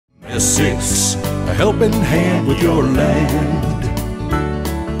Essex, a helping hand with your land.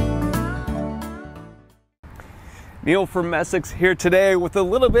 Neil from Essex here today with a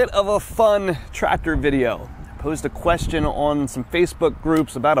little bit of a fun tractor video. I posed a question on some Facebook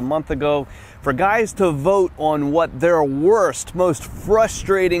groups about a month ago for guys to vote on what their worst, most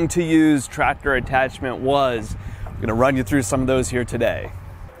frustrating to use tractor attachment was. I'm going to run you through some of those here today.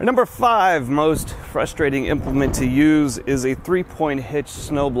 Our number 5 most frustrating implement to use is a 3-point hitch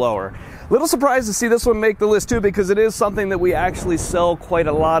snowblower. Little surprised to see this one make the list too, because it is something that we actually sell quite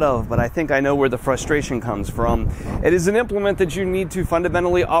a lot of, but I think I know where the frustration comes from. It is an implement that you need to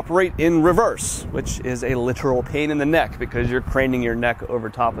fundamentally operate in reverse, which is a literal pain in the neck because you're craning your neck over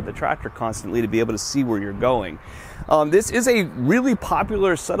top of the tractor constantly to be able to see where you're going. This is a really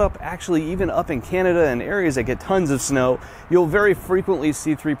popular setup, actually, even up in Canada and areas that get tons of snow. You'll very frequently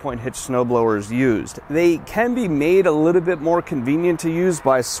see 3-point hitch snowblowers used. They can be made a little bit more convenient to use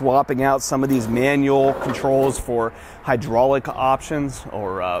by swapping out some of these manual controls for hydraulic options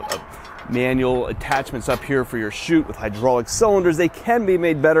or manual attachments up here for your chute with hydraulic cylinders. They can be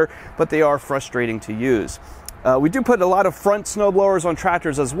made better, but they are frustrating to use. We do put a lot of front snowblowers on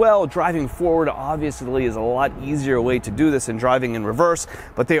tractors as well. Driving forward obviously is a lot easier way to do this than driving in reverse,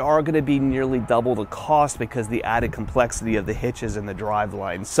 but they are going to be nearly double the cost because the added complexity of the hitches and the drive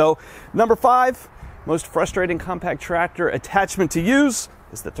line. So number 5 most frustrating compact tractor attachment to use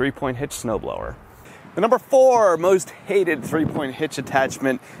is the 3-point hitch snowblower. The number 4 most hated 3-point hitch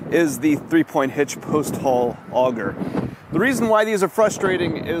attachment is the 3-point hitch post-haul auger. The reason why these are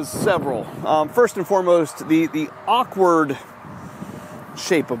frustrating is several. First and foremost, the awkward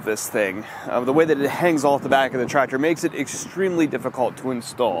shape of this thing, the way that it hangs off the back of the tractor, makes it extremely difficult to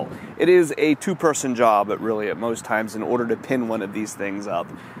install. It is a 2-person job at most times in order to pin one of these things up.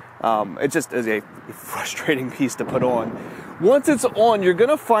 It just is a frustrating piece to put on. Once it's on, you're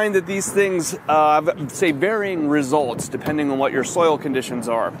going to find that these things say varying results depending on what your soil conditions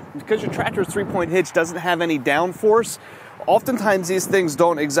are. Because your tractor's 3-point hitch doesn't have any downforce, oftentimes these things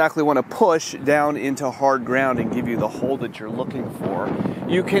don't exactly want to push down into hard ground and give you the hold that you're looking for.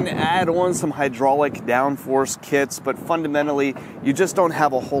 You can add on some hydraulic downforce kits, but fundamentally you just don't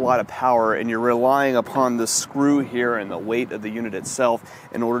have a whole lot of power, and you're relying upon the screw here and the weight of the unit itself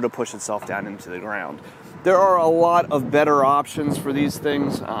in order to push itself down into the ground. There are a lot of better options for these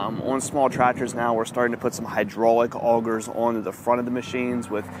things. On small tractors now, we're starting to put some hydraulic augers onto the front of the machines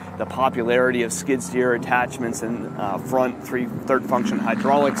with the popularity of skid steer attachments and front third function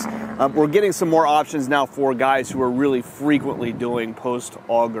hydraulics. We're getting some more options now for guys who are really frequently doing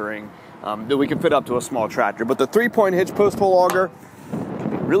post-augering that we can fit up to a small tractor. But the 3-point hitch post-hole auger can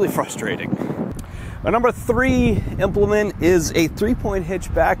be really frustrating. Our number 3 implement is a 3-point hitch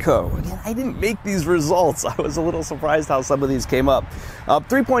backhoe. Again, I didn't make these results. I was a little surprised how some of these came up.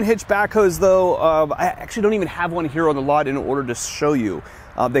 3-point hitch backhoes, though, I actually don't even have one here on the lot in order to show you.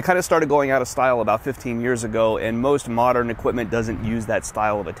 They kind of started going out of style about 15 years ago, and most modern equipment doesn't use that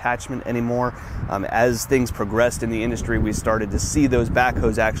style of attachment anymore. As things progressed in the industry, we started to see those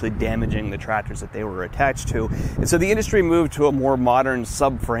backhoes actually damaging the tractors that they were attached to. And so the industry moved to a more modern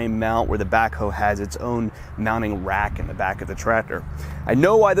subframe mount where the backhoe has its own mounting rack in the back of the tractor. I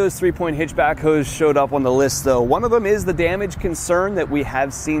know why those 3-point hitch backhoes showed up on the list, though. One of them is the damage concern that we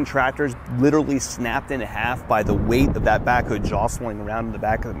have seen tractors literally snapped in half by the weight of that backhoe jostling around in the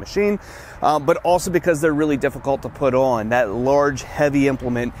back of the machine, but also because they're really difficult to put on. That large, heavy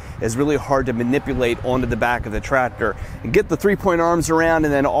implement is really hard to manipulate onto the back of the tractor and get the 3-point arms around,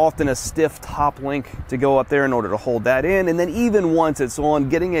 and then often a stiff top link to go up there in order to hold that in. And then even once it's on,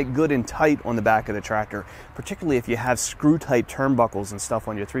 getting it good and tight on the back of the tractor, particularly if you have screw-type turnbuckles and stuff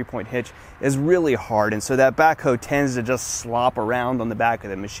on your 3-point hitch, is really hard. And so that backhoe tends to just slop around on the back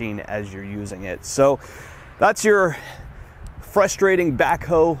of the machine as you're using it. So that's your frustrating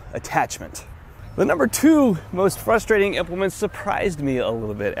backhoe attachment. The number 2 most frustrating implement surprised me a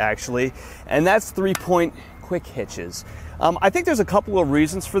little bit, actually, and that's 3-point quick hitches. I think there's a couple of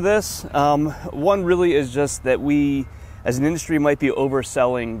reasons for this. One really is just that we, as an industry, might be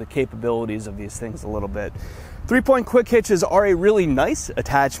overselling the capabilities of these things a little bit. 3-point quick hitches are a really nice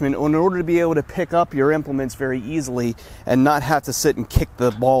attachment in order to be able to pick up your implements very easily and not have to sit and kick the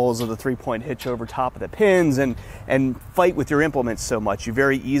balls of the 3-point hitch over top of the pins and fight with your implements so much. You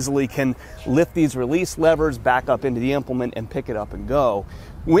very easily can lift these release levers back up into the implement and pick it up and go.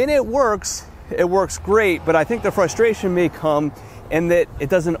 When it works great, but I think the frustration may come in that it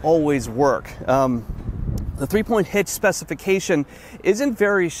doesn't always work. The 3-point hitch specification isn't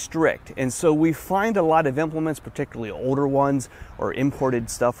very strict, and so we find a lot of implements, particularly older ones or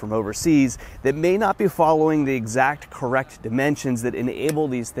imported stuff from overseas, that may not be following the exact correct dimensions that enable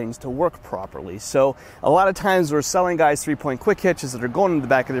these things to work properly. So a lot of times we're selling guys 3-point quick hitches that are going in the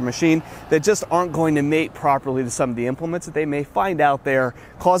back of their machine that just aren't going to mate properly to some of the implements that they may find out there,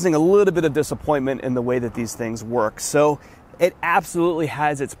 causing a little bit of disappointment in the way that these things work. So it absolutely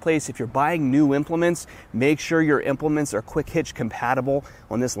has its place. If you're buying new implements, make sure your implements are quick hitch compatible.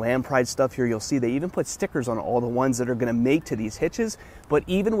 On this Lampride stuff here, you'll see they even put stickers on all the ones that are going to mate to these hitches. But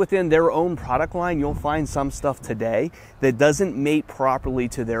even within their own product line, you'll find some stuff today that doesn't mate properly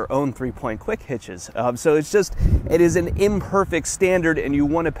to their own 3-point quick hitches. So it is an imperfect standard, and you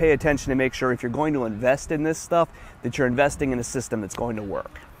want to pay attention to make sure if you're going to invest in this stuff, that you're investing in a system that's going to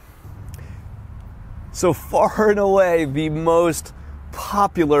work. So far and away, the most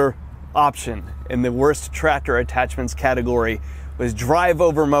popular option in the worst tractor attachments category was drive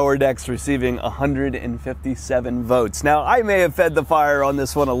over mower decks, receiving 157 votes. Now, I may have fed the fire on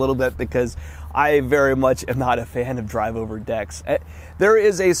this one a little bit because I very much am not a fan of drive over decks. There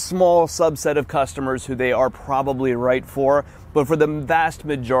is a small subset of customers who they are probably right for, but for the vast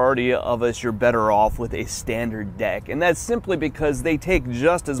majority of us, you're better off with a standard deck. And that's simply because they take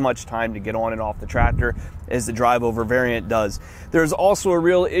just as much time to get on and off the tractor as the drive over variant does. There's also a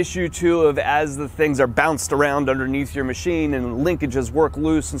real issue too of as the things are bounced around underneath your machine and linkages work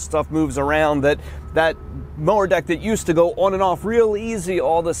loose and stuff moves around, that mower deck that used to go on and off real easy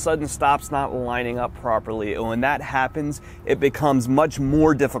all of a sudden stops not lining up properly. And when that happens, it becomes much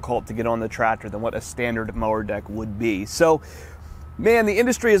more difficult to get on the tractor than what a standard mower deck would be. So, man, the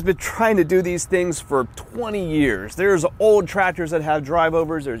industry has been trying to do these things for 20 years. There's old tractors that have drive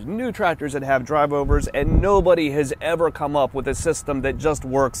overs, there's new tractors that have drive overs, and nobody has ever come up with a system that just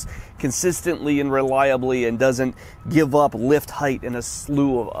works consistently and reliably and doesn't give up lift height and a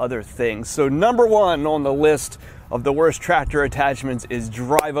slew of other things. So number one on the list of the worst tractor attachments is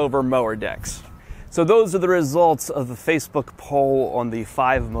drive over mower decks. So those are the results of the Facebook poll on the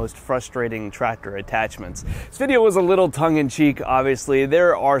 5 most frustrating tractor attachments. This video was a little tongue-in-cheek, obviously.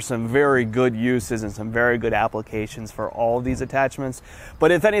 There are some very good uses and some very good applications for all of these attachments.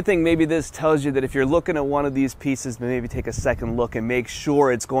 But if anything, maybe this tells you that if you're looking at one of these pieces, maybe take a second look and make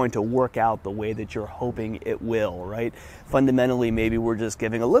sure it's going to work out the way that you're hoping it will, right? Fundamentally, maybe we're just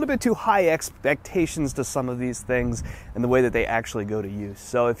giving a little bit too high expectations to some of these things and the way that they actually go to use.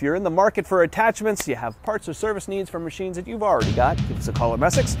 So if you're in the market for attachments, you have parts or service needs for machines that you've already got, give us a call at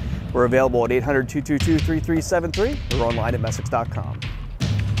Messick's. We're available at 800-222-3373 or online at Messick's.com.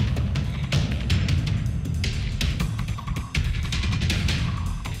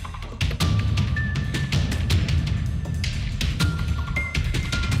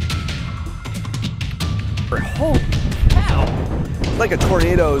 Holy cow! It's like a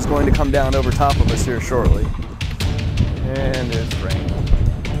tornado is going to come down over top of us here shortly. And it's rain.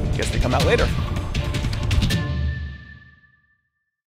 Guess they come out later.